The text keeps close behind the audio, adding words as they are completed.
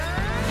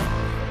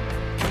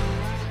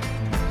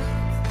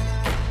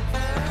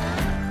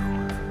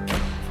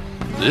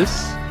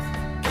This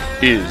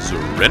is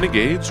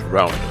Renegades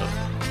Roundup.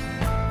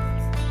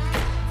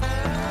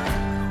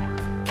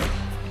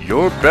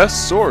 Your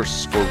best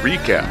source for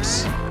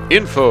recaps,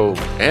 info,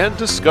 and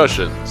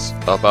discussions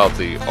about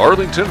the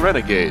Arlington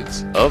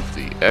Renegades of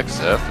the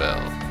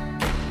XFL.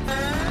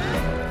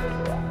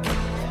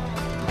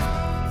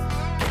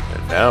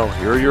 And now,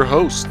 here are your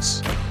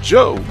hosts,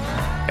 Joe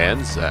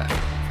and Zach.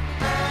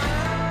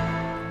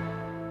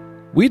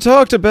 We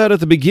talked about at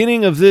the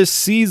beginning of this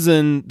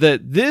season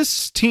that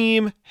this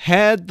team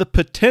had the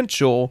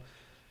potential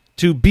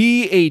to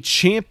be a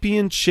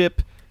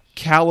championship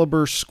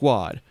caliber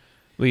squad.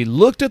 We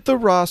looked at the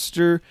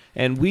roster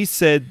and we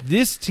said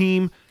this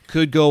team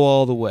could go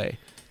all the way.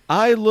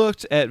 I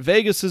looked at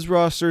Vegas's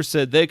roster,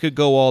 said they could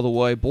go all the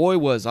way. Boy,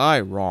 was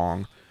I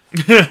wrong.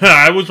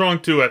 I was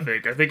wrong too, I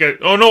think. I think I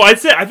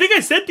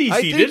said DC,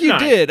 I think you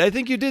did. I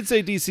think you did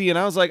say DC, and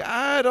I was like,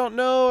 I don't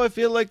know. I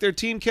feel like their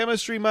team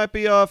chemistry might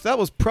be off. That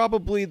was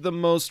probably the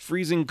most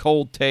freezing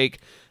cold take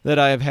that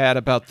I have had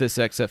about this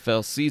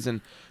XFL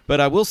season. But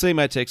I will say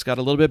my takes got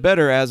a little bit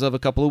better as of a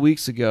couple of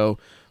weeks ago.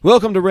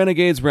 Welcome to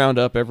Renegades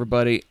Roundup,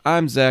 everybody.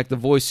 I'm Zach. The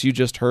voice you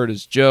just heard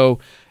is Joe.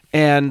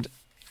 And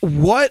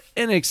what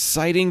an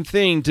exciting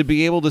thing to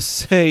be able to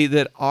say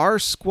that our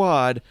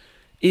squad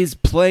is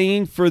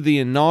playing for the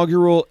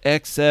inaugural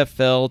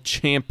XFL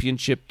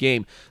championship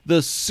game,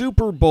 the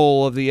Super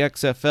Bowl of the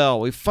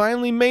XFL. We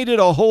finally made it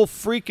a whole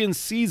freaking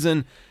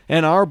season,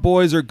 and our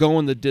boys are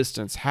going the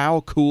distance.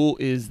 How cool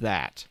is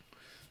that?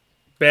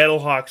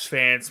 Battlehawks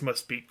fans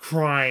must be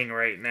crying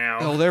right now.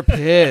 Oh, they're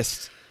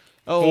pissed.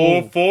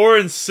 Oh,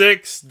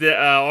 4-6,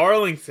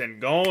 Arlington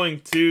going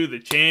to the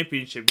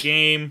championship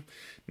game.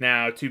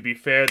 Now, to be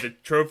fair, the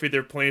trophy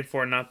they're playing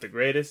for not the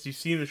greatest. You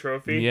seen the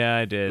trophy? Yeah,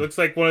 I did. Looks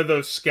like one of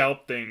those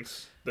scalp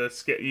things.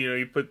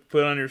 You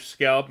put on your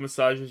scalp,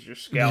 massages your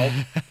scalp.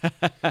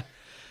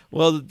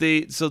 Well,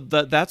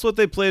 that's what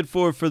they played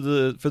for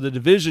the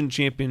division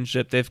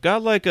championship. They've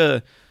got like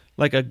a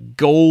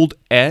gold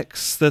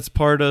X that's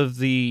part of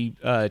the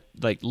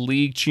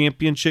league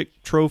championship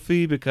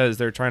trophy because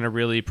they're trying to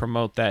really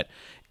promote that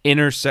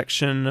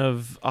intersection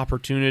of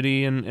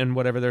opportunity and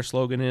whatever their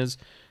slogan is.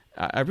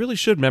 I really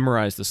should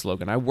memorize the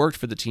slogan. I worked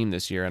for the team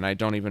this year, and I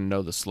don't even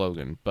know the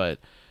slogan. But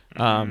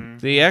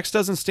the X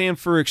doesn't stand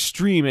for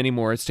extreme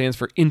anymore. It stands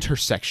for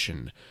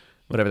intersection,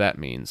 whatever that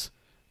means.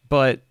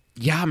 But,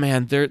 yeah,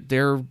 man,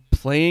 they're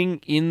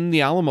playing in the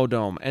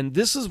Alamodome. And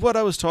this is what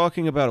I was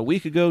talking about a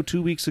week ago,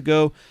 2 weeks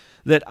ago,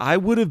 that I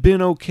would have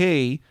been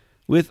okay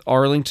with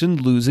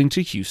Arlington losing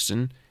to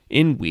Houston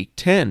in Week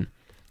 10.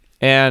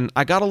 And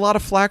I got a lot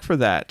of flack for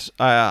that.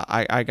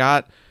 I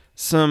got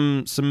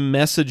some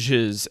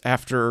messages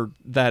after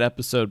that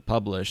episode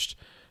published,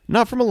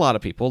 not from a lot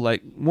of people,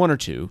 like one or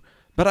two,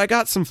 but I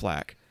got some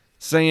flack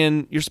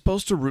saying you're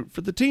supposed to root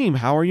for the team.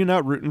 How are you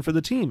not rooting for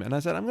the team? And I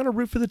said I'm going to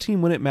root for the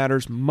team when it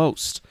matters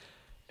most,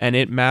 and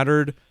it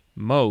mattered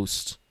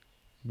most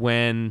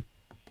when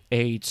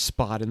a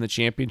spot in the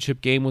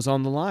championship game was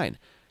on the line.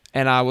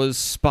 And I was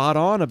spot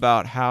on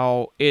about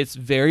how it's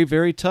very,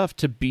 very tough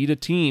to beat a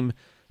team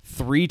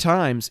 3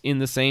 times in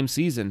the same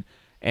season,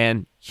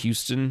 and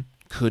Houston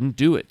couldn't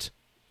do it.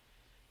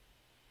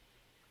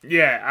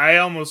 Yeah, I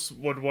almost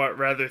would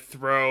rather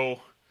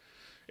throw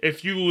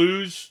if you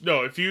lose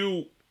the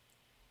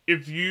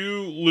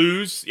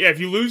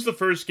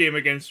first game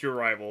against your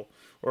rival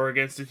or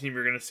against the team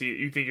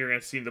you think you're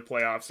gonna see in the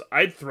playoffs,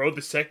 I'd throw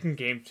the second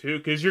game too,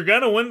 because you're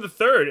gonna win the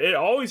third. It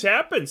always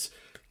happens.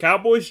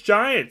 Cowboys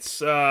Giants,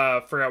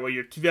 forgot what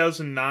year,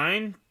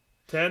 2009,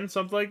 10,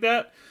 something like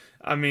that.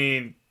 I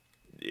mean,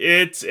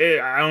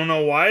 I don't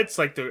know why it's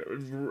like the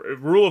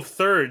rule of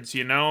thirds,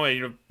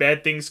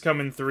 bad things come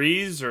in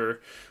threes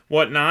or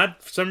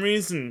whatnot. For some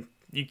reason,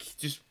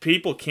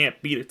 people can't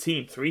beat a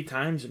team 3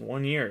 times in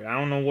 1 year. I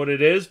don't know what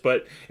it is,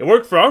 but it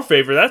worked for our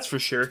favor, that's for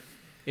sure.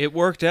 It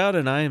worked out,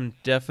 and I am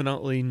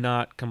definitely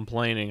not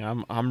complaining.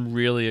 I'm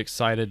really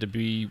excited to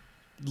be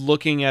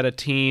looking at a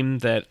team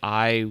that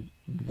I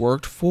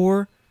worked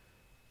for,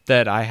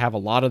 that I have a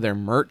lot of their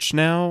merch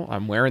now.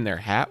 I'm wearing their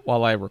hat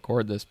while I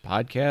record this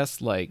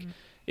podcast.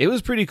 It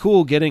was pretty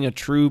cool getting a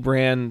True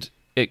Brand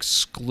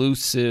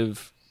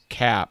exclusive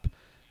cap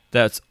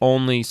that's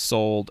only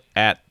sold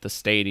at the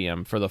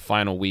stadium for the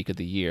final week of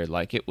the year.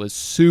 It was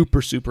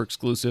super, super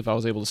exclusive. I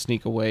was able to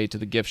sneak away to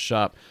the gift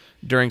shop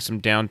during some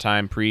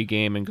downtime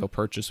pregame and go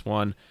purchase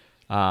one.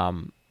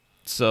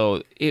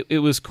 So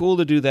it was cool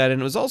to do that.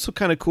 And it was also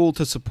kind of cool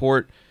to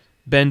support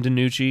Ben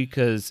DiNucci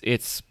because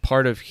it's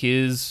part of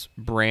his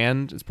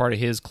brand. It's part of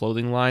his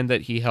clothing line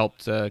that he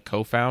helped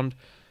co-found.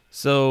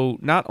 So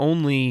not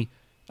only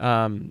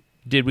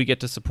did we get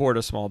to support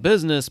a small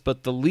business,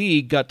 but the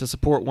league got to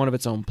support one of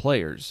its own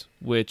players,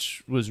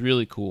 which was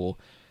really cool.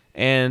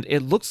 And it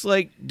looks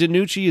like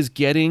DiNucci is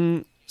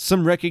getting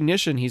some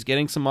recognition. He's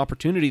getting some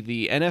opportunity.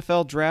 The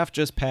NFL draft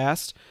just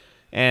passed,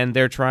 and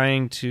they're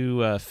trying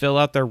to fill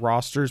out their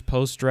rosters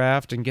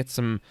post-draft and get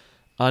some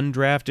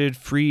undrafted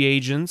free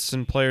agents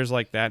and players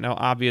like that. Now,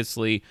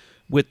 obviously,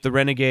 with the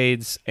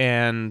Renegades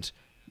and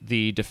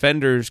the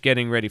defenders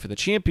getting ready for the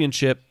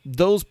championship,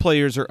 those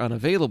players are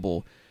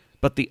unavailable.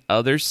 But the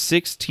other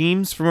 6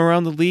 teams from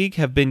around the league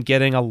have been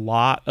getting a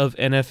lot of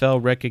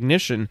NFL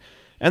recognition.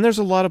 And there's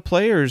a lot of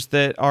players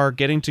that are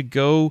getting to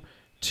go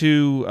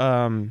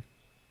to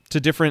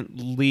different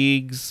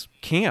leagues'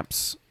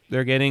 camps.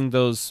 They're getting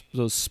those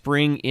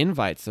spring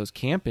invites, those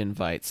camp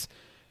invites.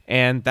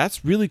 And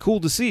that's really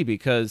cool to see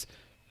because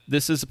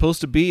this is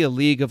supposed to be a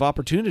league of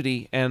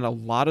opportunity, and a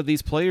lot of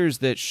these players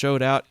that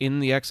showed out in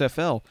the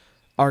XFL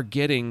are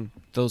getting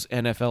those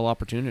NFL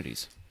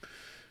opportunities.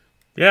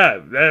 Yeah,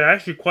 there are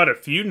actually quite a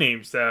few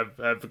names that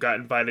have got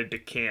invited to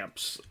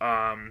camps.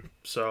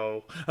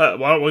 So why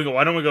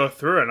don't we go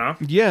through it, huh?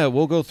 Yeah,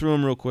 we'll go through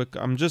them real quick.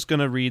 I'm just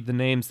going to read the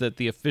names that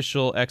the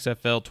official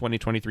XFL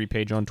 2023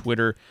 page on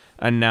Twitter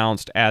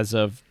announced as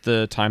of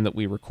the time that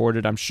we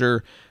recorded. I'm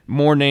sure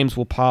more names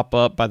will pop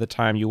up by the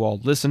time you all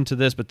listen to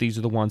this, but these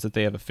are the ones that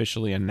they have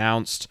officially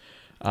announced.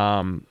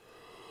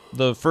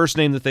 The first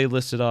name that they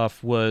listed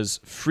off was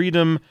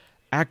Freedom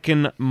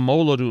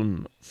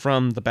Akinmolodun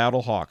from the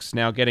Battlehawks,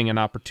 now getting an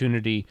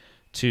opportunity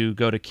to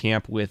go to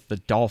camp with the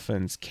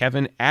Dolphins.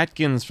 Kevin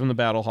Atkins from the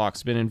Battlehawks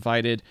has been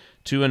invited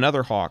to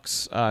another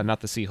Hawks, not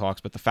the Seahawks,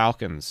 but the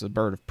Falcons, a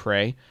bird of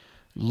prey.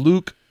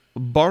 Luke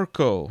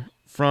Barco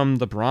from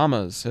the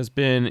Brahmas has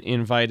been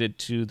invited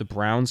to the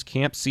Browns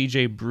camp.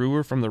 CJ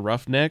Brewer from the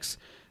Roughnecks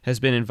has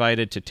been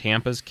invited to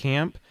Tampa's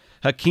camp.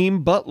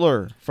 Hakeem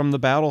Butler from the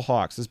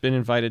Battlehawks has been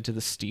invited to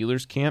the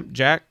Steelers camp.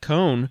 Jack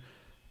Cohn,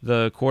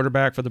 the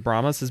quarterback for the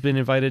Brahmas, has been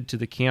invited to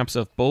the camps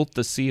of both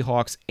the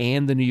Seahawks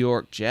and the New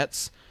York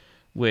Jets,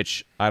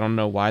 which I don't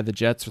know why the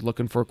Jets are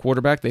looking for a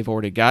quarterback. They've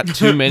already got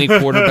too many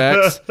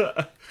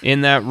quarterbacks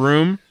in that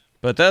room,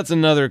 but that's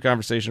another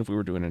conversation if we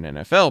were doing an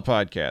NFL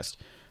podcast.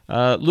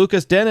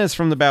 Lucas Dennis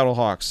from the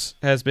Battlehawks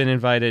has been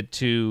invited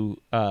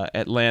to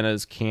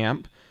Atlanta's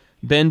camp.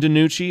 Ben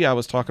DiNucci, I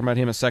was talking about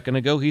him a second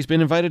ago, he's been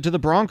invited to the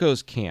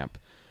Broncos camp.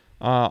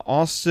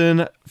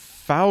 Austin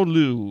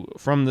Faulu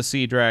from the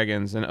Sea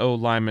Dragons, an O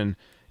lineman,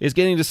 is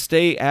getting to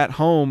stay at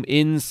home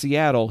in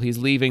Seattle. He's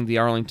leaving the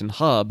Arlington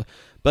hub,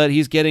 but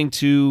he's getting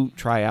to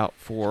try out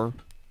for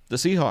the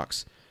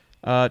Seahawks.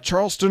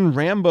 Charleston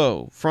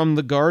Rambo from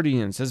the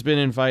Guardians has been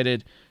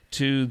invited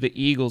to the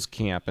Eagles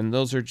camp, and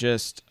those are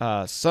just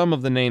some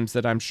of the names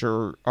that I'm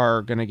sure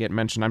are going to get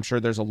mentioned. I'm sure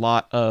there's a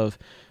lot of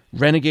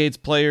Renegades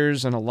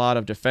players and a lot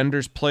of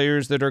Defenders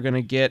players that are going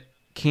to get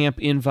camp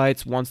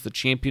invites once the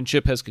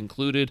championship has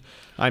concluded.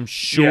 I'm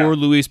sure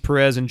Luis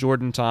Perez and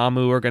Jordan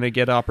Ta'amu are going to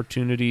get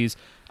opportunities.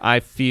 I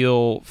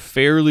feel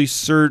fairly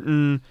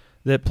certain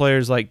that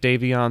players like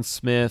Davion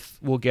Smith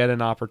will get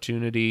an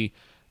opportunity.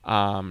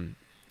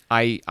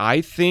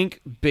 I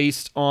think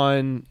based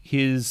on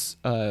his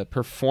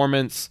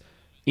performance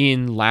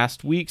in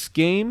last week's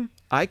game,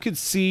 I could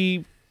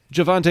see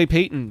Javonte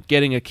Payton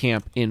getting a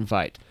camp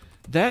invite.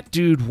 That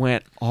dude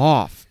went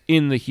off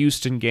in the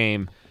Houston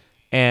game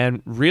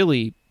and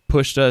really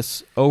pushed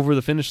us over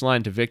the finish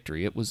line to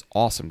victory. It was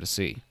awesome to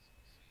see.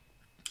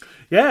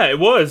 Yeah, it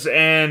was,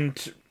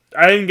 and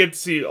I didn't get to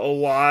see a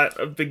lot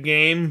of the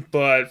game,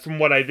 but from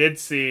what I did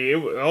see,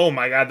 oh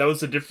my god, that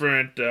was a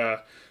different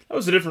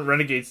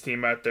Renegades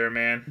team out there,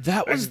 man. I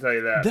can tell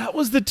you that. That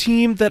was the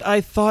team that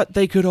I thought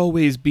they could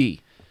always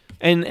be.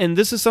 And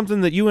this is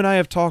something that you and I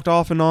have talked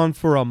off and on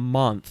for a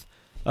month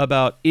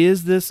about,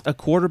 is this a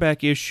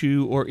quarterback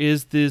issue or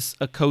is this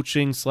a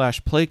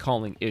coaching/play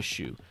calling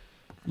issue?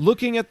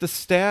 Looking at the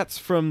stats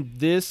from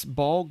this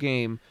ball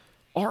game,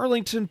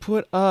 Arlington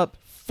put up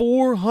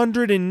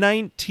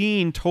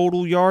 419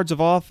 total yards of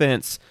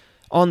offense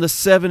on the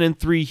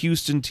 7-3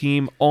 Houston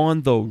team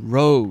on the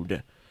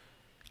road.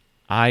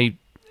 I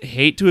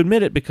hate to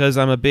admit it because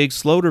I'm a big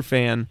Sloter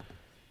fan,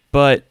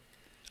 but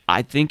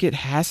I think it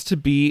has to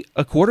be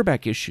a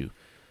quarterback issue.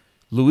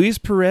 Luis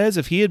Perez,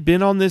 if he had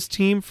been on this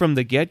team from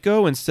the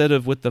get-go instead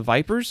of with the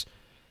Vipers,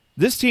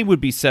 this team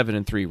would be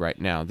 7-3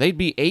 right now. They'd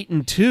be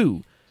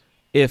 8-2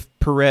 if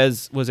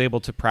Perez was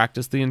able to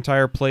practice the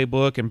entire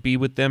playbook and be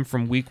with them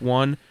from week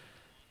one.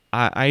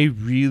 I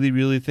really,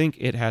 really think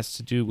it has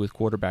to do with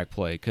quarterback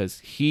play because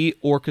he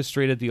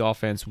orchestrated the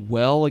offense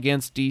well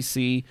against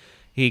DC.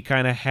 He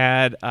kind of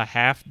had a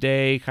half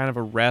day, kind of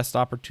a rest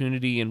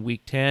opportunity in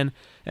week 10,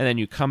 and then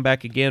you come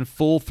back again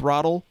full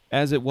throttle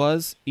as it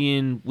was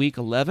in week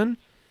 11.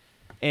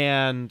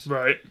 And,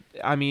 right.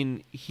 I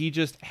mean, he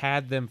just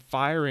had them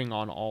firing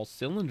on all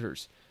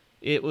cylinders.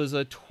 It was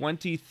a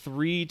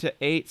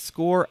 23-8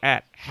 score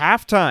at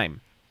halftime.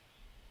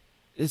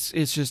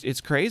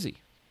 It's crazy.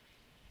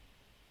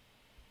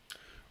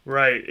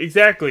 Right,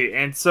 exactly.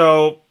 And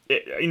so,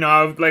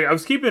 I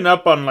was keeping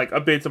up on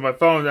updates on my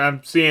phone, and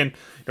I'm seeing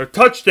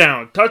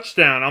touchdown.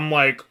 I'm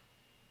like,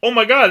 oh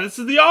my god, this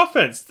is the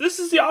offense. This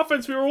is the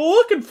offense we were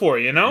looking for,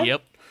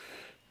 Yep.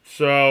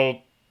 So,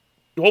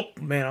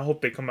 I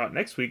hope they come out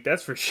next week.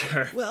 That's for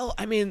sure. Well,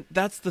 I mean,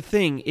 that's the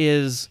thing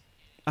is,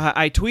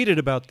 I tweeted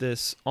about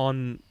this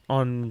on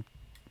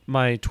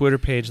my Twitter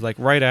page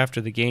right after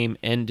the game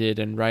ended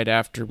and right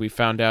after we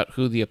found out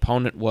who the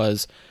opponent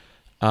was.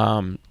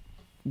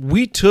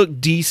 We took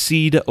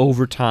DC to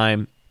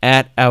overtime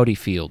at Audi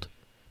Field.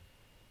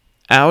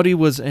 Audi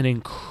was an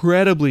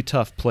incredibly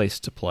tough place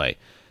to play.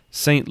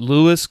 St.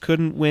 Louis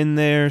couldn't win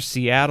there.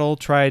 Seattle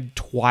tried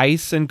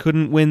twice and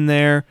couldn't win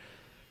there.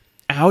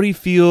 Audi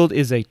Field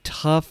is a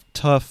tough,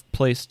 tough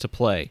place to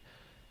play.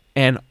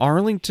 And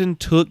Arlington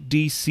took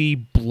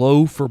DC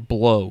blow for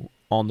blow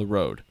on the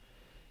road.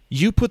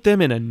 You put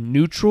them in a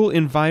neutral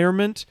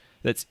environment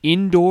that's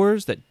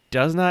indoors, that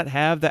does not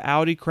have the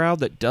Audi crowd,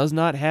 that does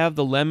not have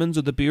the lemons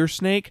or the beer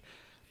snake,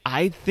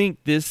 I think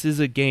this is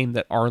a game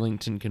that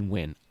Arlington can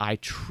win. I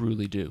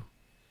truly do.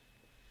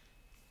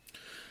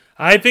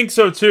 I think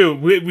so too.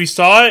 We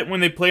saw it when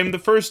they played him the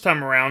first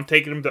time around,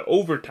 taking him to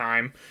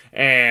overtime,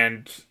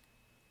 and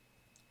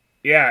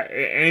yeah,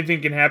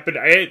 anything can happen.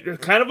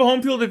 Kind of a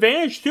home field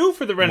advantage too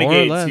for the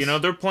Renegades. You know,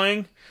 they're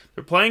playing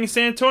in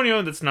San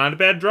Antonio. That's not a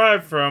bad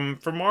drive from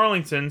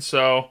Arlington.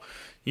 So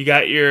you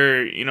got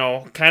your,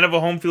 kind of a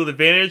home field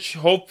advantage.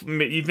 Hope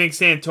you think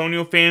San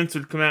Antonio fans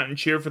would come out and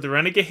cheer for the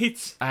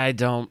Renegades? I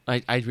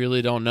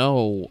really don't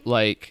know.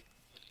 Like,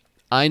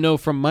 I know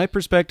from my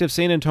perspective,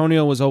 San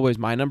Antonio was always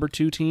my number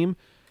 2 team.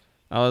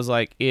 I was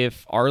like,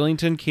 if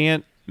Arlington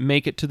can't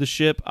make it to the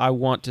ship, I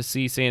want to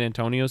see San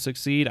Antonio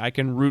succeed. I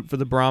can root for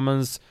the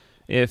Brahmas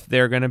if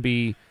they're going to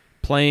be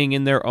playing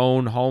in their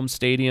own home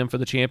stadium for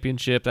the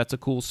championship. That's a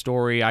cool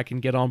story. I can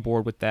get on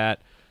board with that.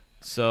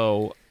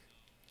 So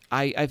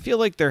I feel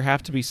like there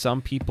have to be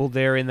some people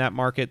there in that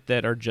market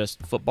that are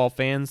just football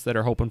fans that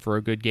are hoping for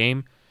a good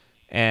game.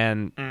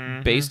 And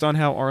based on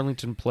how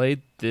Arlington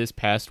played this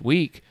past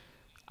week,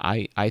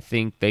 I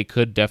think they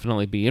could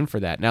definitely be in for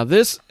that. Now,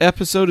 this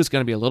episode is going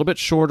to be a little bit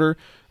shorter.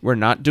 We're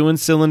not doing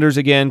cylinders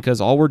again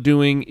because all we're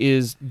doing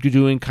is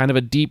doing kind of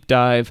a deep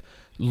dive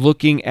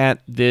looking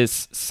at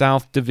this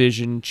South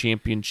Division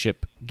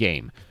Championship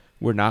game.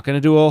 We're not going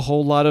to do a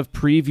whole lot of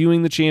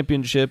previewing the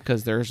championship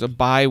because there's a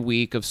bye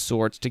week of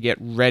sorts to get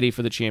ready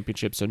for the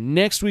championship. So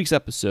next week's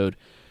episode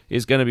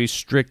is going to be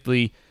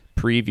strictly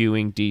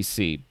previewing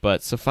DC.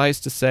 But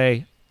suffice to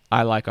say,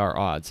 I like our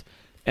odds.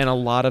 And a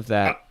lot of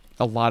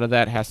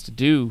that has to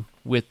do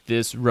with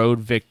this road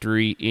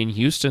victory in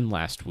Houston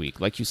last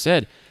week. Like you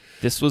said,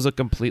 this was a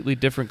completely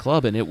different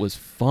club, and it was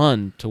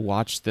fun to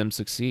watch them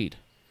succeed.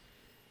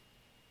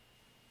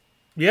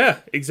 Yeah,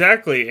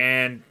 exactly.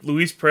 And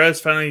Luis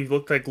Perez finally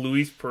looked like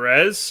Luis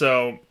Perez,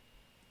 so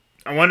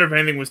I wonder if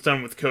anything was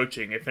done with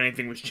coaching, if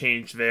anything was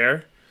changed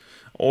there,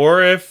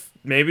 or if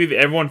maybe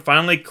everyone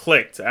finally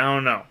clicked. I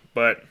don't know,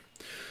 but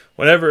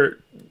whatever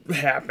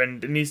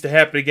happened, it needs to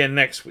happen again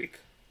next week.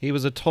 He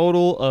was a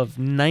total of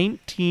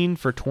 19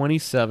 for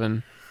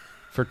 27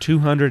 for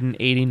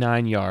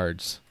 289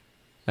 yards.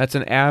 That's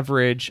an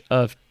average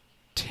of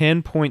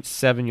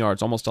 10.7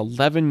 yards, almost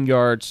 11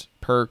 yards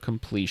per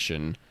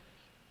completion.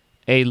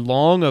 A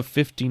long of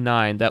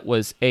 59. That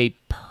was a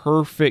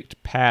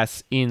perfect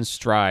pass in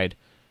stride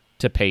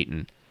to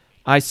Peyton.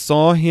 I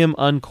saw him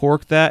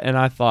uncork that, and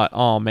I thought,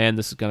 oh, man,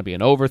 this is going to be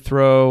an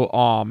overthrow.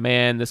 Oh,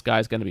 man, this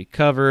guy's going to be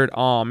covered.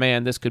 Oh,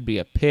 man, this could be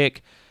a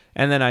pick.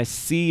 And then I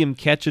see him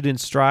catch it in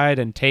stride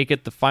and take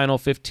it the final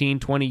 15,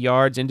 20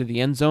 yards into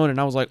the end zone,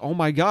 and I was like, oh,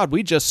 my God,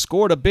 we just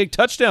scored a big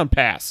touchdown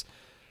pass.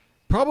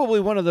 Probably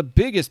one of the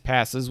biggest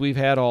passes we've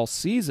had all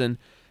season,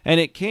 and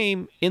it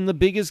came in the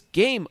biggest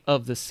game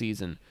of the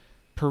season.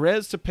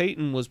 Perez to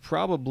Peyton was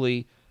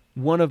probably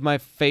one of my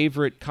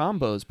favorite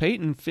combos.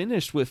 Peyton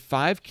finished with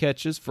 5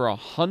 catches for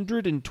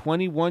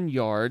 121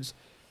 yards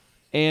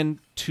and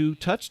 2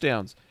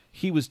 touchdowns.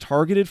 He was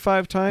targeted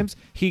 5 times,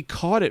 he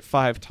caught it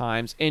 5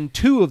 times, and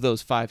 2 of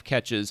those 5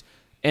 catches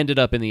ended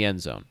up in the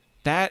end zone.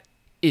 That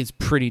is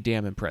pretty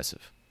damn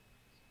impressive.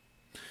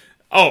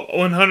 Oh,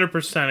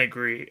 100%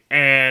 agree.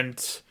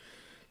 And,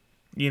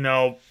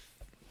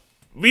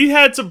 we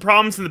had some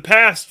problems in the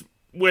past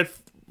with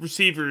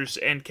receivers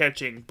and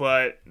catching,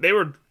 but they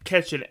were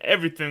catching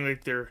everything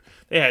like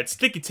they had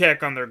sticky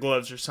tack on their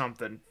gloves or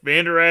something.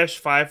 Vander Esch,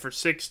 5 for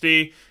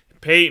 60.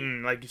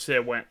 Peyton, like you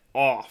said, went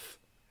off.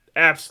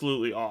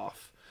 Absolutely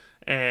off.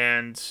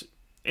 And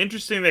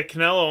interesting that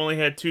Canelo only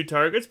had 2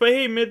 targets, but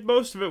hey, made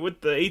most of it with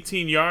the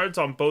 18 yards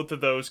on both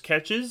of those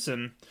catches.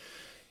 And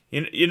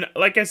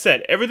like I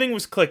said, everything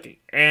was clicking.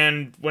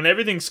 And when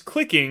everything's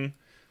clicking,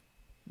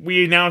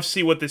 we now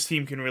see what this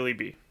team can really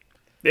be.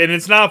 And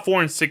it's not a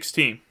 4-6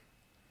 team.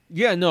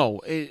 Yeah,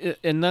 no,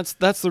 and that's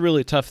the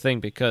really tough thing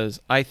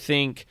because I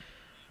think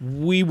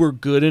we were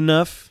good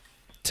enough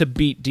to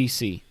beat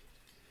DC.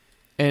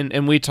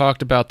 And we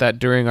talked about that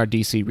during our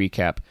DC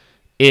recap.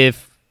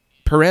 If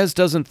Perez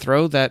doesn't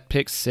throw that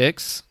pick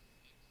 6,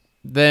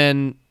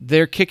 then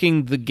they're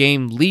kicking the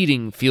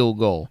game-leading field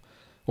goal,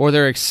 or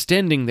they're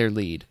extending their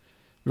lead,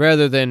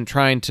 rather than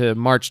trying to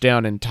march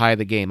down and tie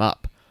the game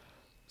up.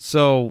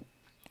 So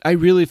I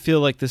really feel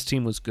like this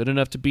team was good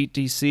enough to beat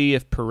DC.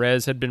 If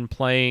Perez had been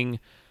playing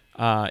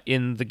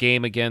in the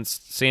game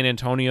against San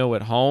Antonio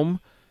at home,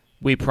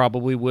 we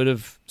probably would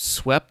have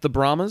swept the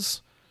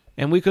Brahmas,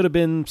 and we could have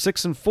been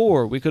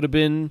 6-4. We could have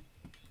been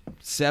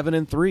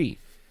 7-3.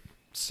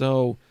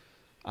 So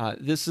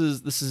this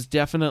is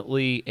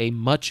definitely a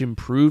much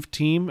improved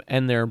team,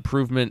 and their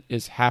improvement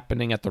is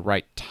happening at the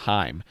right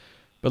time.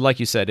 But like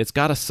you said, it's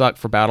got to suck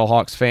for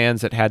Battlehawks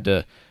fans that had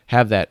to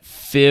have that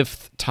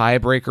fifth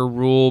tiebreaker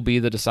rule be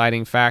the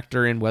deciding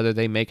factor in whether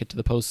they make it to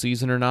the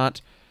postseason or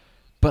not.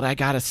 But I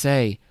got to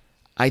say,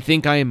 I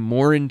think I am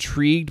more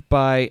intrigued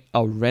by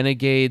a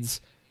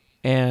Renegades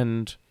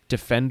and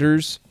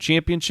Defenders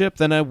championship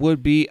than I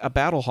would be a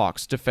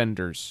Battlehawks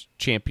Defenders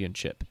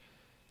championship.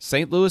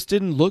 St. Louis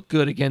didn't look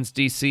good against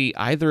DC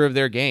either of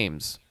their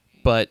games,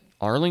 but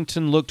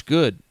Arlington looked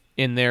good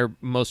in their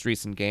most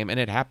recent game, and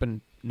it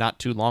happened not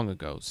too long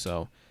ago.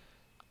 So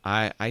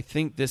I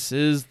think this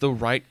is the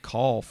right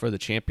call for the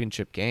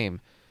championship game,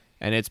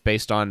 and it's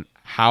based on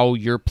how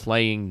you're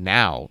playing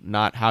now,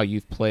 not how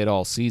you've played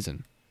all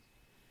season.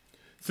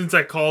 Since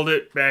I called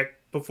it back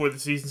before the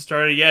season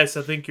started, yes,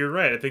 I think you're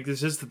right. I think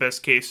this is the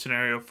best case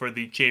scenario for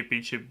the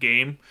championship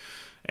game.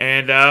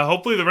 And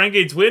hopefully the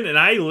Renegades win, and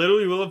I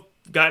literally will have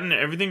gotten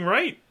everything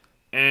right.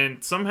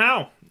 And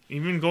somehow,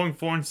 even going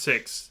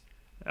 4-6,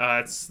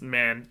 it's,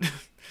 man,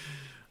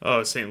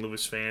 oh, St.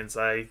 Louis fans,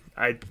 I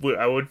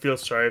would feel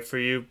sorry for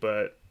you,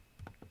 but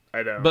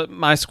I don't. But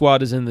my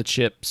squad is in the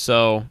chip,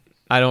 so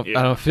I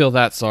don't feel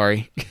that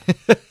sorry.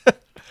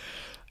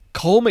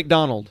 Cole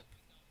McDonald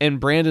and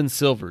Brandon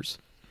Silvers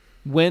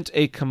went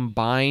a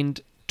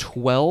combined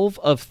 12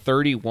 of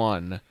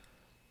 31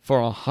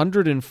 for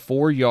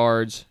 104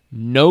 yards,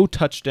 no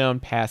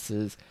touchdown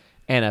passes,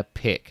 and a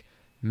pick.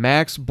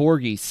 Max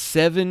Borghi,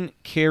 7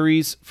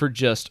 carries for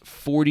just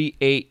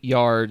 48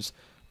 yards,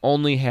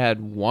 only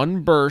had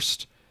one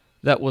burst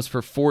that was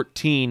for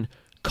 14.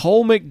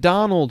 Cole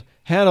McDonald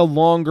had a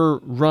longer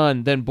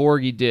run than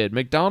Borghi did.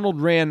 McDonald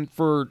ran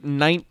for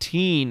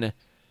 19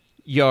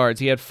 yards.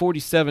 He had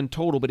 47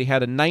 total, but he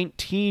had a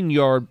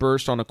 19-yard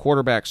burst on a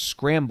quarterback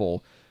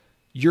scramble.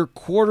 Your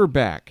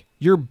quarterback,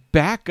 your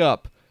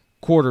backup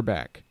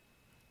quarterback,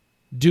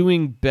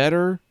 doing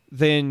better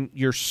than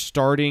your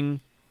starting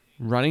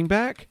running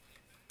back?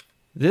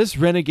 This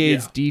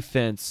Renegades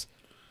defense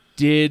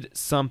did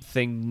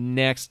something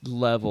next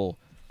level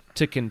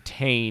to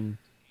contain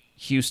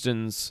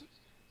Houston's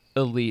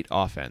elite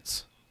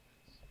offense.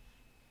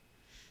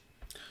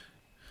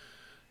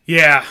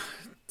 Yeah,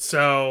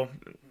 so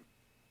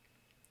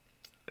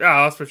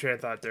let's put your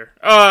thought there.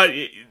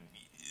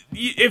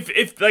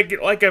 If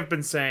like I've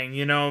been saying,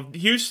 you know,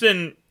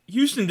 Houston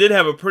did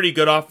have a pretty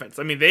good offense.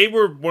 I mean, they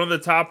were one of the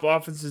top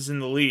offenses in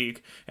the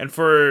league, and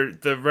for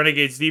the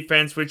Renegades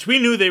defense, which we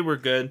knew they were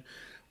good,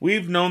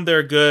 we've known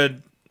they're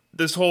good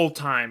this whole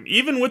time,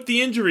 even with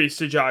the injuries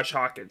to Josh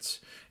Hawkins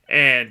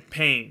and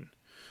Payne.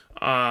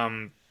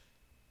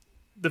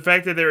 The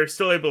fact that they were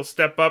still able to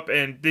step up,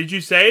 and did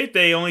you say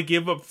they only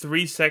give up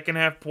 3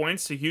 second-half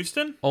points to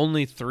Houston?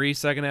 Only 3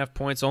 second-half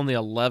points, only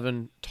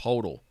 11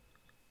 total.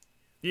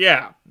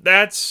 Yeah,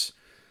 that's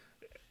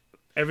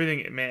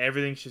everything, man.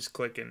 Everything's just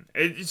clicking.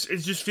 It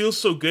just feels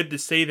so good to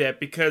say that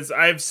because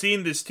I've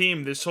seen this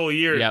team this whole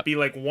year be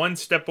like one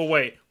step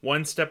away,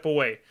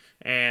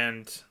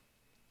 and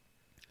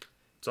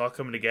it's all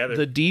coming together.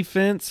 The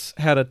defense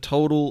had a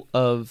total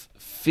of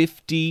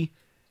 50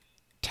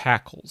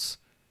 tackles.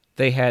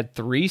 They had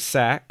 3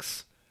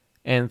 sacks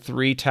and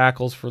 3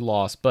 tackles for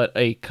loss, but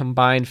a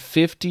combined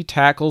 50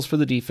 tackles for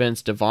the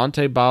defense.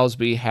 Devontae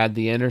Bowsby had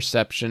the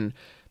interception.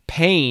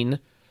 Payne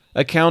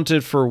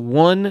accounted for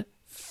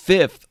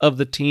 1/5 of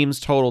the team's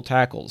total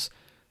tackles.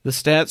 The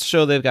stats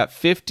show they've got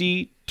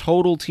 50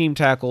 total team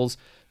tackles.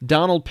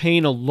 Donald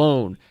Payne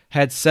alone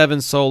had 7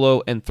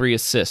 solo and 3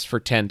 assists for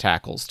 10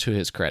 tackles to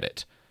his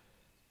credit.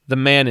 The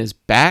man is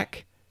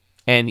back,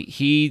 and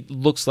he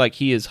looks like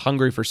he is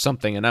hungry for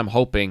something, and I'm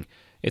hoping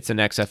it's an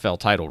XFL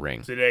title ring.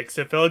 It's an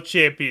XFL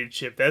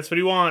championship. That's what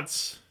he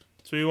wants.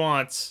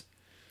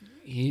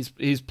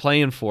 He's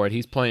playing for it.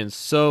 He's playing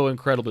so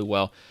incredibly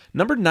well.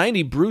 Number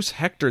 90, Bruce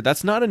Hector.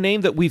 That's not a name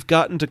that we've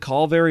gotten to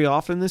call very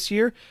often this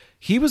year.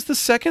 He was the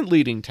second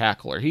leading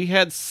tackler. He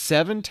had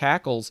 7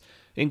 tackles,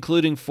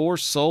 including 4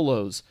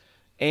 solos,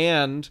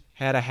 and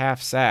had a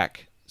half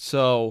sack.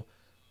 So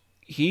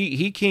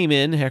he came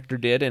in, Hector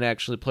did, and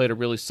actually played a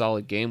really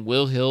solid game.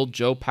 Will Hill,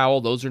 Joe Powell,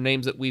 those are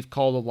names that we've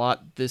called a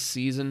lot this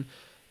season.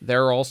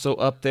 They're also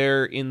up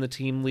there in the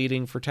team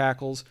leading for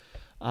tackles.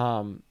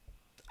 I'm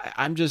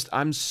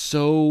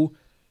so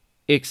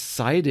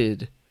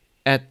excited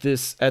at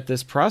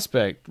this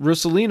prospect.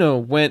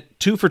 Russolino went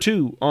 2 for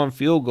 2 on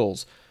field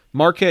goals.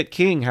 Marquette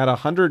King had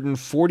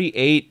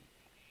 148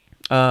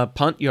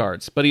 punt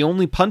yards, but he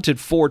only punted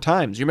 4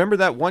 times. You remember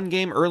that one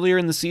game earlier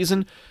in the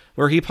season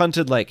where he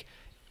punted like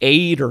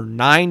 8 or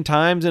 9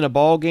 times in a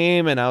ball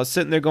game, and I was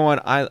sitting there going,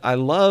 I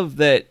love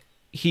that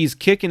he's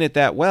kicking it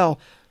that well.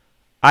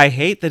 I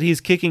hate that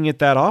he's kicking it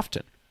that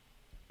often.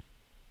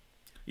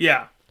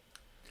 Yeah.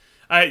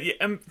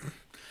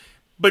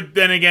 But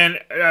then again,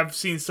 I've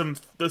seen some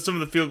of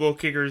the field goal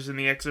kickers in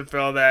the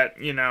XFL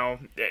that, you know,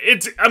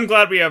 I'm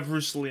glad we have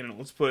Russolino.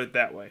 Let's put it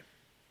that way.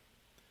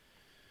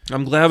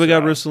 I'm glad we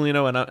got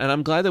Russolino, and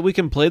I'm glad that we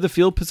can play the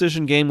field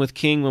position game with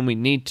King when we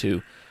need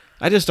to.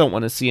 I just don't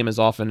want to see him as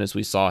often as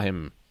we saw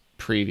him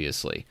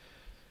previously.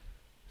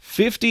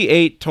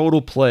 58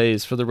 total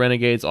plays for the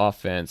Renegades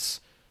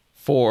offense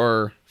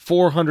for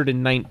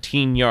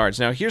 419 yards.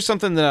 Now, here's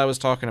something that I was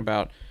talking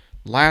about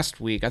last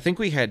week. I think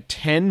we had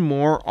 10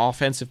 more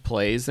offensive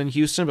plays than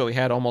Houston, but we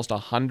had almost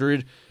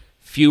 100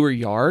 fewer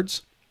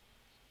yards.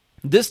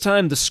 This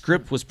time, the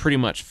script was pretty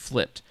much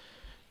flipped.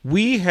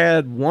 We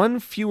had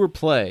one fewer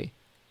play,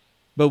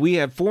 but we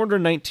had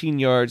 419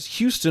 yards.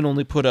 Houston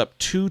only put up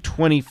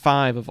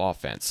 225 of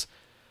offense.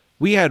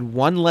 We had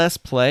one less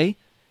play,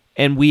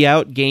 and we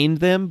outgained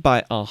them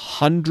by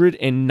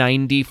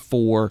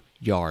 194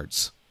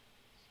 yards.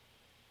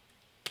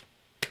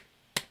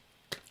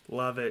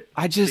 Love it.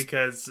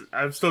 Because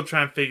I'm still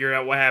trying to figure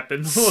out what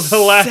happened the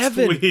last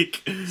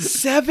week.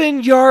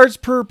 7 yards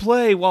per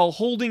play while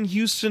holding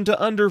Houston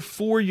to under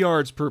 4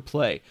 yards per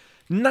play.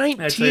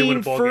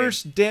 19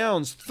 first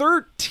downs,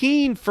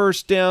 13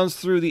 first downs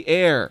through the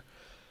air.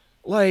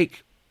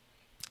 Like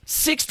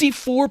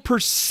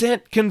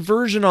 64%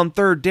 conversion on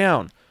third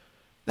down.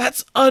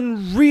 That's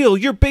unreal.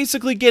 You're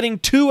basically getting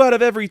 2 out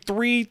of every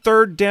 3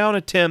 third down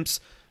attempts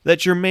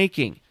that you're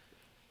making.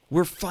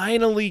 We're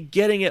finally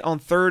getting it on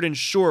third and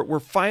short. We're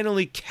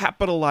finally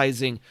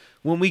capitalizing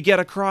when we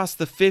get across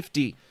the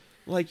 50.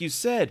 Like you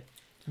said,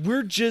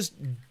 we're just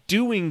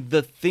doing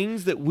the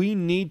things that we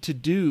need to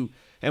do,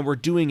 and we're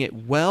doing it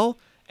well,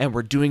 and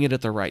we're doing it at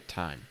the right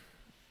time.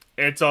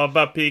 It's all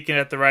about peaking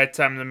at the right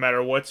time. No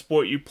matter what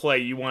sport you play,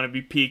 you want to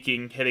be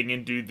peaking heading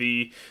into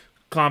the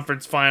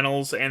conference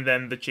finals and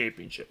then the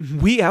championship.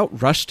 We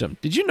outrushed them.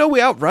 Did you know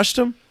we outrushed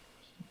them?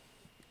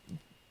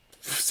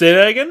 Say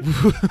that again?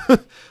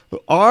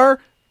 Our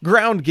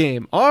ground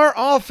game, our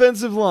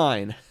offensive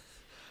line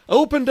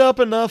opened up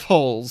enough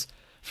holes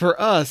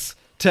for us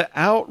to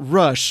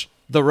outrush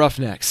the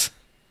Roughnecks.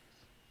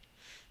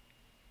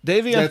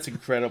 That's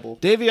incredible.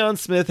 Davion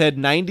Smith had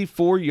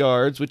 94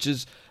 yards, which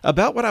is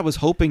about what I was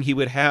hoping he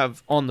would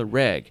have on the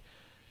reg.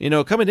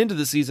 Coming into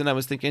the season, I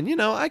was thinking,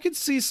 I could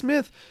see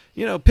Smith,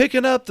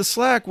 picking up the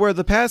slack where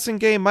the passing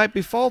game might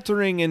be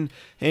faltering,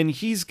 and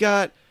he's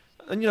got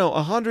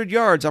 100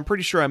 yards. I'm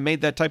pretty sure I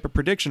made that type of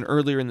prediction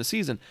earlier in the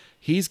season.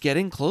 He's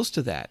getting close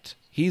to that.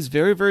 He's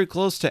very, very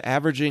close to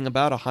averaging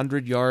about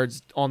 100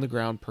 yards on the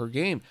ground per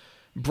game.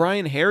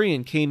 Brian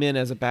Harrion came in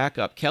as a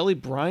backup. Kelly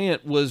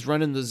Bryant was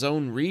running the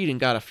zone read and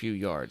got a few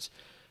yards.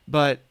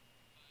 But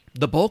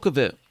the bulk of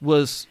it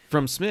was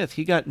from Smith.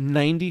 He got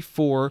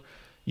 94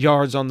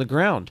 yards on the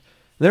ground.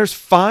 There's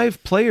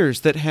 5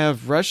 players that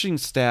have rushing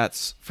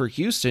stats for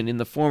Houston in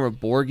the form of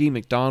Borghi,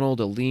 McDonald,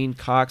 Aline,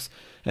 Cox,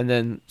 and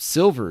then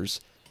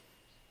Silvers.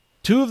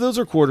 2 of those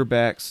are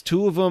quarterbacks.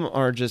 2 of them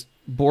are just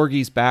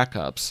Borghi's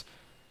backups.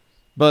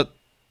 But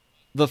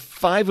the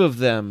 5 of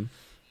them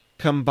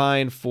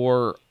combined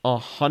for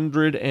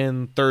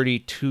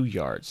 132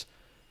 yards.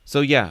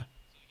 So yeah,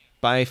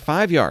 by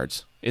 5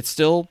 yards, it's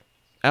still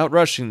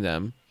outrushing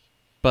them,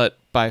 but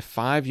by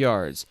 5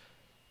 yards,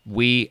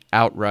 we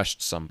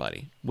outrushed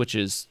somebody, which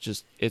is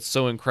just, it's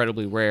so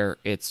incredibly rare,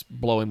 it's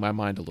blowing my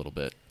mind a little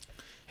bit.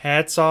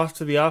 Hats off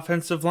to the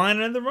offensive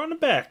line and the running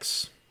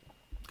backs.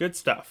 Good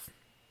stuff.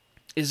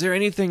 Is there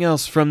anything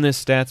else from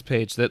this stats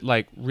page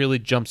that really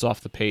jumps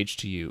off the page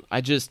to you?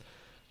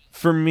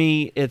 For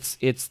me,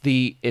 it's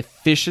the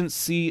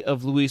efficiency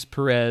of Luis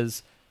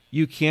Perez.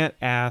 You can't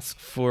ask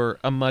for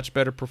a much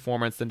better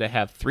performance than to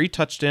have 3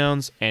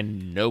 touchdowns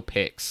and no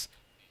picks.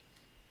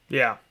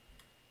 Yeah.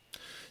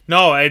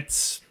 No,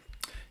 it's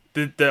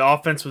the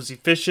offense was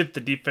efficient.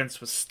 The defense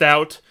was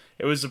stout.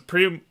 It was a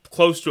pretty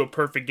close to a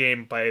perfect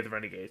game by the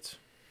Renegades.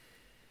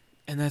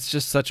 And that's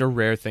just such a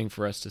rare thing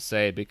for us to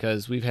say,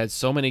 because we've had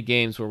so many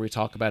games where we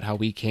talk about how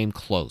we came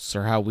close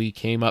or how we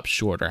came up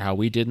short or how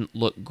we didn't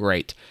look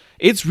great.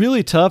 It's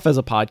really tough as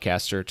a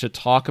podcaster to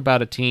talk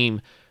about a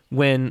team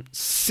when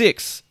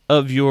 6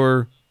 of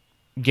your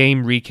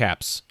game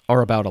recaps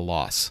are about a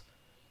loss.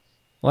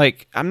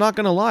 I'm not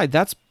going to lie,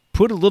 that's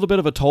put a little bit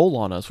of a toll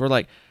on us. We're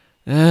like,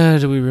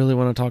 do we really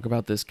want to talk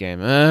about this game?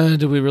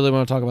 Do we really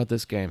want to talk about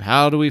this game?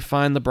 How do we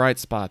find the bright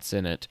spots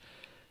in it?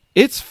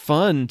 It's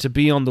fun to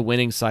be on the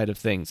winning side of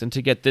things and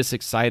to get this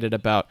excited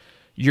about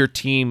your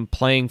team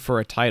playing for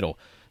a title.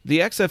 The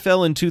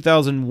XFL in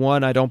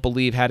 2001, I don't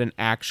believe, had an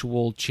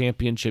actual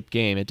championship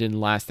game. It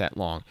didn't last that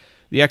long.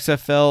 The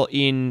XFL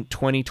in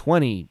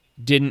 2020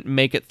 didn't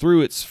make it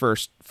through its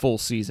first full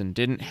season,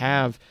 didn't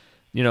have,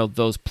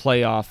 those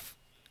playoff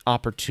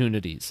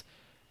opportunities.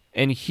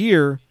 And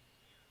here,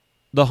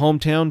 the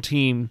hometown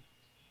team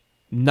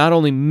not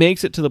only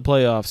makes it to the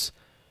playoffs,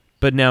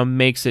 but now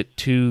makes it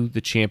to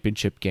the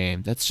championship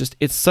game.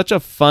 It's such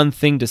a fun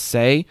thing to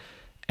say,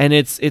 and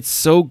it's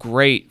so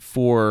great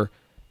for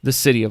the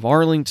city of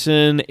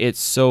Arlington. It's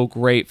so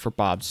great for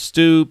Bob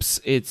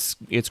Stoops. It's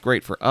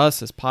great for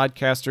us as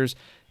podcasters.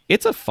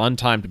 It's a fun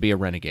time to be a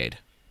Renegade.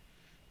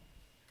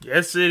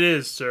 Yes, it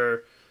is,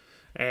 sir.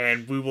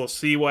 And we will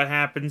see what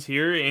happens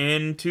here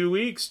in 2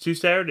 weeks, 2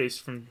 Saturdays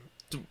from,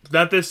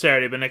 not this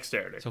Saturday, but next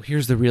Saturday. So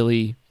here's the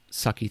really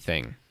sucky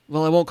thing.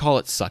 Well, I won't call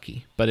it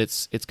sucky, but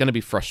it's going to be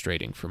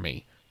frustrating for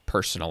me,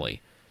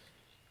 personally.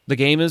 The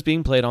game is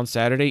being played on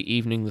Saturday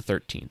evening the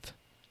 13th.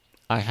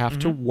 I have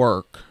to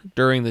work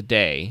during the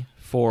day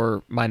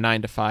for my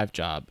 9 to 5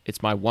 job.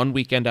 It's my one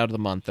weekend out of the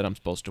month that I'm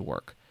supposed to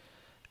work.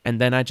 And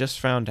then I just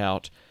found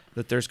out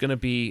that there's going to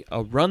be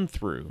a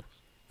run-through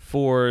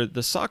for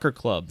the soccer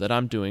club that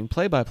I'm doing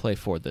play-by-play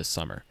for this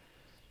summer.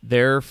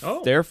 Their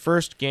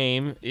first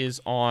game is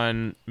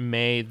on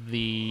May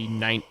the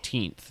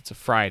 19th. It's a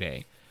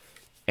Friday.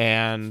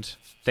 And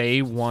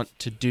they want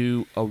to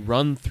do a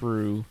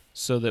run-through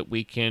so that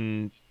we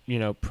can,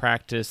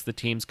 practice the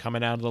teams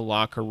coming out of the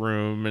locker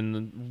room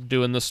and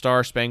doing the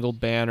Star-Spangled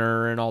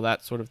Banner and all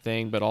that sort of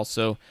thing, but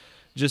also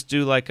just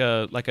do like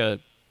a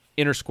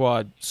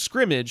inter-squad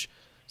scrimmage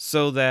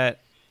so that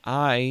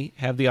I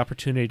have the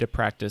opportunity to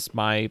practice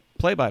my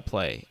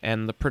play-by-play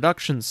and the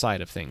production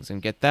side of things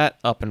and get that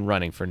up and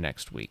running for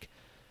next week.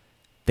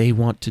 They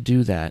want to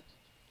do that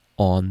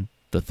on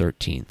the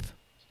 13th.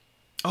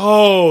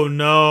 Oh,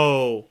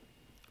 no.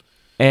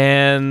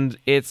 And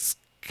it's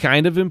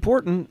kind of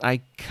important. I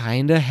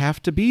kind of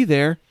have to be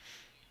there.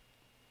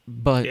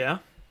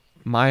 But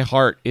my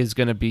heart is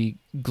going to be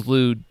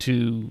glued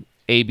to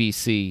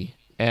ABC.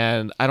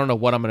 And I don't know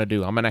what I'm going to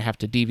do. I'm going to have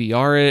to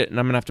DVR it, and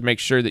I'm going to have to make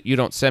sure that you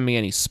don't send me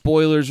any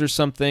spoilers or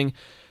something.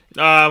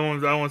 I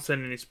won't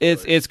send any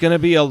spoilers. It's going to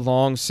be a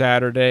long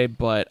Saturday,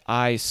 but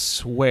I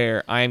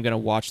swear I am going to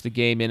watch the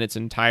game in its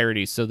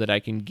entirety so that I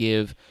can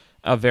give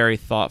a very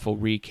thoughtful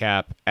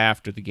recap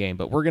after the game.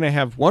 But we're going to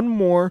have one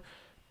more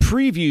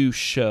preview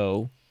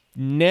show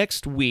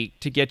next week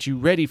to get you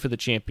ready for the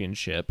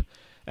championship,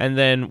 and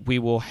then we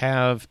will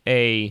have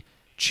a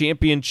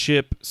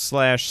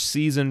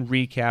championship/season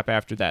recap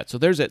after that. So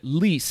there's at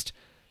least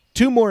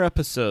 2 more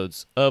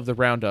episodes of the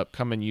Roundup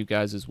coming you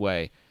guys'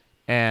 way,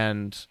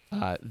 and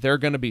they're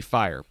going to be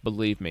fire,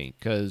 believe me,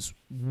 because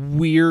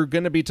we're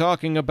going to be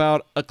talking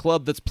about a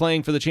club that's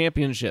playing for the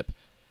championship.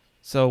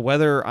 So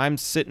whether I'm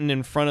sitting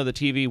in front of the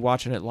TV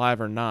watching it live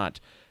or not,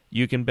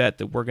 you can bet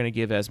that we're going to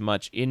give as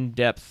much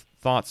in-depth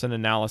thoughts and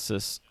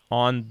analysis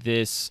on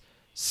this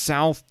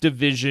South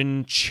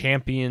Division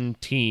champion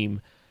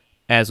team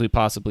as we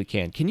possibly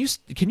can. Can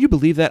you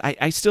believe that?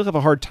 I still have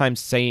a hard time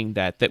saying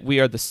that we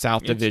are the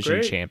South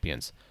Division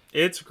champions.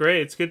 It's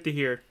great. It's good to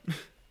hear.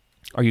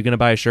 Are you going to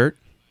buy a shirt?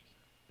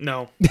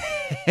 No.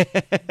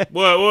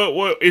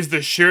 What is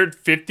the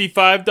shirt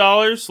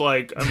 $55?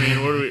 Like, I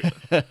mean, what are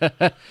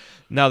we?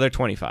 No, they're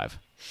 $25.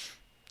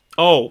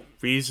 Oh,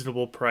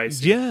 reasonable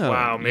price. Yeah.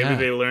 Wow, maybe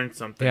they learned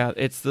something. Yeah,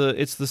 it's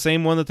the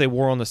same one that they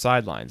wore on the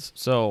sidelines.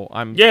 So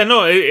I'm. Yeah,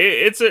 no,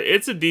 it's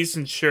a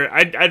decent shirt.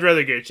 I'd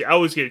rather I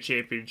always get a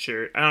champion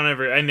shirt.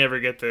 I never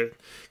get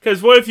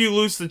because what if you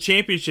lose the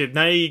championship?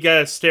 Now you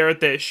gotta stare at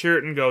that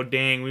shirt and go,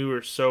 dang, we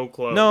were so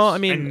close. No, I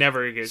mean, I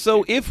never get.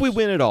 So if we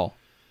win it all,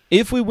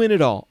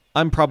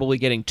 I'm probably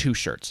getting 2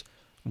 shirts.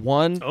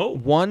 One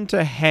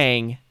to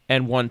hang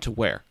and one to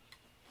wear.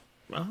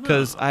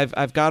 Because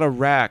I've got a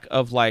rack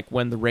of like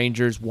when the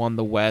Rangers won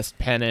the West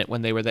pennant,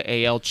 when they were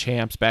the AL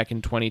champs back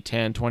in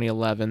 2010,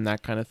 2011,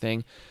 that kind of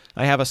thing.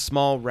 I have a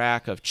small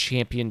rack of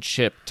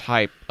championship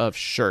type of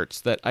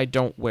shirts that I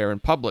don't wear in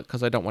public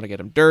because I don't want to get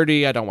them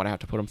dirty. I don't want to have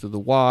to put them through the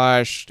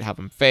wash, have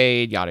them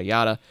fade, yada,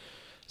 yada.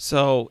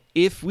 So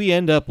if we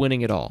end up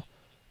winning it all,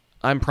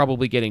 I'm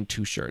probably getting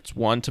 2 shirts.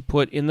 One to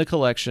put in the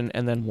collection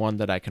and then one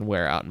that I can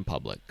wear out in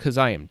public because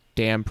I am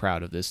damn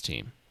proud of this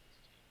team.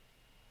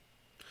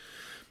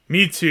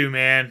 Me too,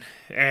 man.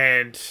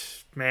 And,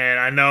 man,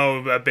 I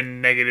know I've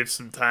been negative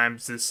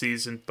sometimes this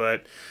season,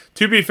 but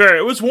to be fair,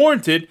 it was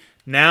warranted.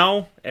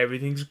 Now,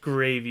 everything's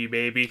gravy,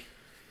 baby.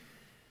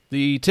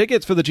 The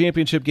tickets for the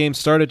championship game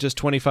start at just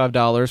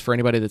 $25 for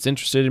anybody that's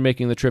interested in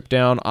making the trip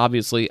down.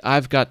 Obviously,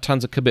 I've got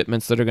tons of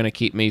commitments that are going to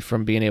keep me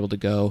from being able to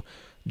go.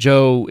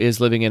 Joe is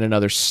living in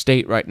another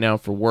state right now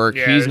for work.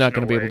 Yeah, he's not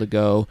going to be able to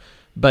go.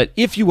 But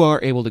if you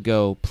are able to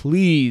go,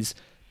 please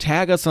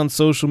tag us on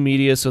social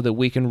media so that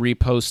we can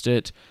repost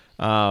it.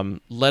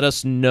 Let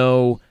us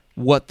know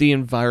what the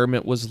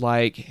environment was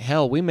like.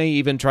 Hell, we may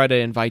even try to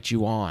invite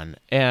you on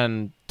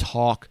and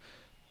talk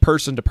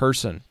person to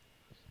person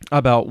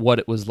about what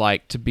it was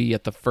like to be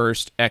at the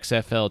first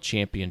XFL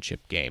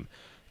championship game.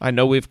 I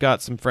know we've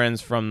got some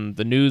friends from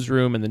the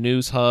newsroom and the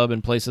news hub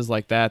and places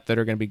like that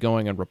are going to be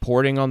going and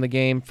reporting on the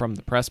game from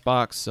the press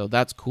box, so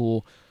that's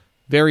cool.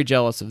 Very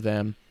jealous of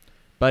them.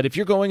 But if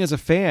you're going as a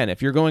fan,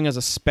 if you're going as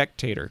a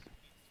spectator,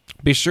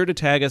 be sure to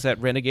tag us at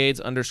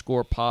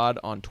Renegades_pod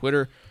on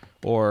Twitter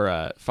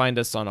or find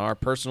us on our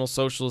personal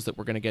socials that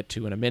we're going to get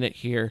to in a minute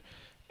here.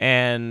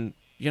 And,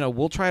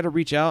 we'll try to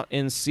reach out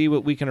and see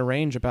what we can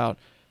arrange about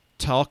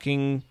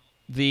talking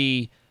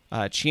the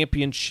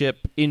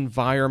championship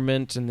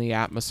environment and the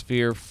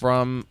atmosphere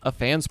from a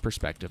fan's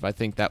perspective. I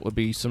think that would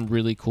be some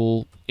really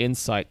cool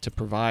insight to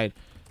provide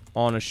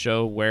on a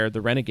show where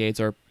the Renegades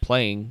are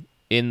playing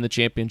in the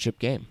championship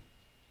game.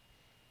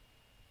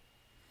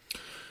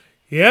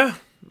 Yeah.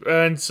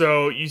 And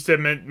so you said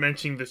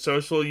mentioning the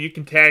social, you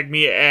can tag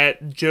me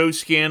at Joe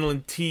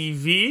Scanlon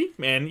TV,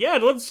 and yeah,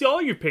 I'd love to see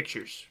all your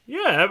pictures.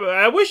 Yeah,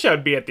 I wish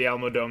I'd be at the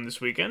Alamo Dome this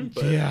weekend.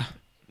 But yeah,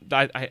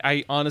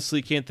 I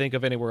honestly can't think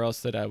of anywhere else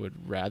that I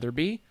would rather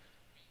be,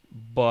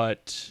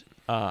 but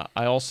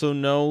I also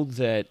know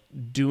that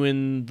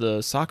doing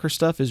the soccer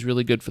stuff is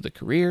really good for the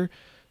career.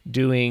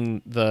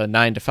 Doing the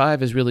 9 to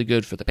 5 is really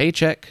good for the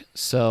paycheck.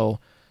 So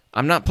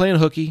I'm not playing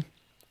hooky,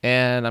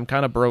 and I'm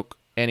kind of broke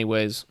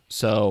anyways.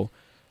 So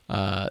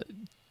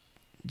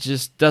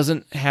just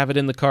doesn't have it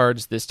in the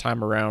cards this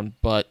time around.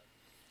 But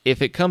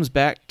if it comes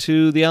back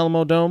to the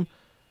Alamo Dome,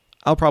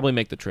 I'll probably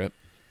make the trip.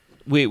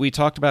 We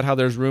talked about how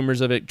there's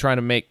rumors of it trying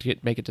to make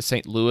it to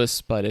St.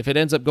 Louis, but if it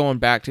ends up going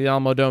back to the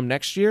Alamo Dome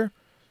next year,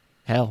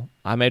 hell,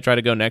 I may try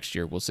to go next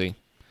year. We'll see.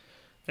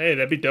 Hey,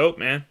 that'd be dope,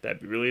 man.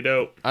 That'd be really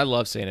dope. I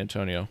love San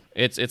Antonio.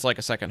 It's like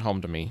a second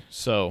home to me.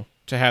 So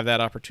to have that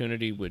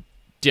opportunity would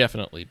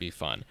definitely be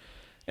fun.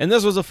 And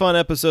this was a fun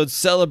episode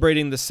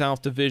celebrating the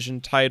South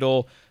Division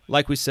title.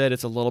 Like we said,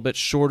 it's a little bit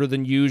shorter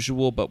than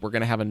usual, but we're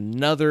going to have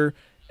another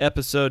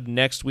episode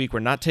next week. We're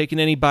not taking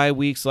any bye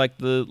weeks like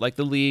the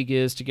league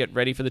is to get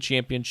ready for the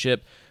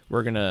championship.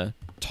 We're going to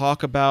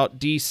talk about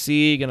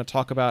DC, going to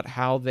talk about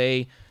how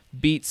they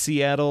beat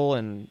Seattle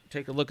and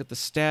take a look at the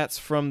stats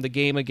from the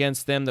game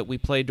against them that we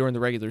played during the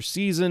regular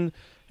season,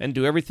 and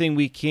do everything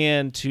we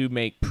can to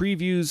make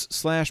previews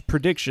 /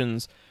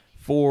 predictions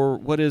for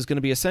what is going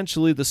to be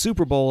essentially the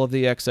Super Bowl of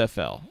the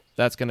XFL.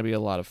 That's going to be a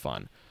lot of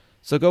fun.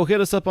 So go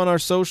hit us up on our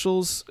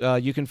socials.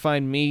 You can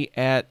find me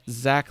at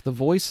Zach the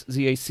Voice,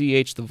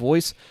 ZACH the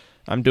Voice.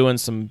 I'm doing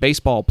some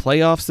baseball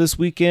playoffs this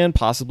weekend,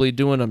 possibly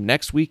doing them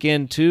next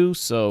weekend too.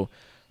 So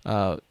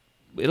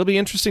it'll be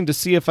interesting to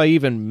see if I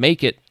even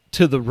make it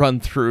to the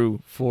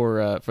run-through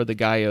for the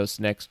Gallos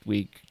next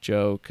week,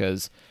 Joe,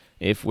 because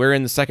if we're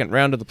in the second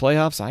round of the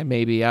playoffs, I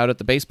may be out at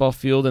the baseball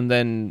field and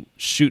then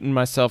shooting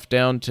myself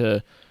down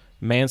to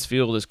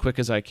Mansfield as quick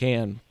as I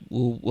can.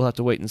 We'll have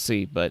to wait and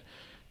see, but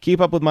keep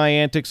up with my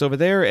antics over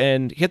there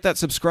and hit that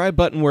subscribe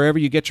button wherever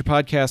you get your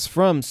podcasts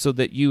from so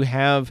that you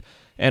have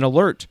an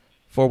alert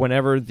for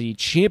whenever the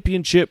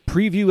championship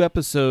preview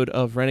episode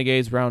of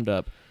Renegades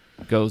Roundup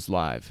goes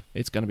live.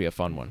 It's going to be a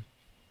fun one.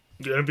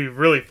 It's going to be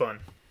really fun.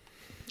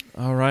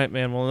 All right,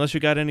 man. Well, unless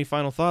you got any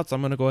final thoughts, I'm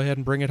going to go ahead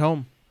and bring it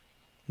home.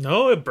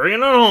 No, bring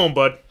it on home,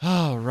 bud.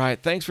 All right.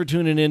 Thanks for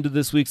tuning in to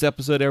this week's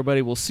episode,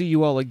 everybody. We'll see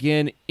you all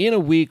again in a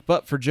week.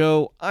 But for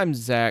Joe, I'm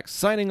Zach,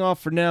 signing off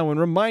for now and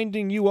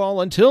reminding you all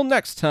until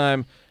next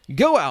time,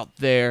 go out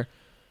there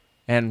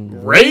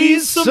and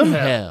raise some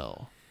hell.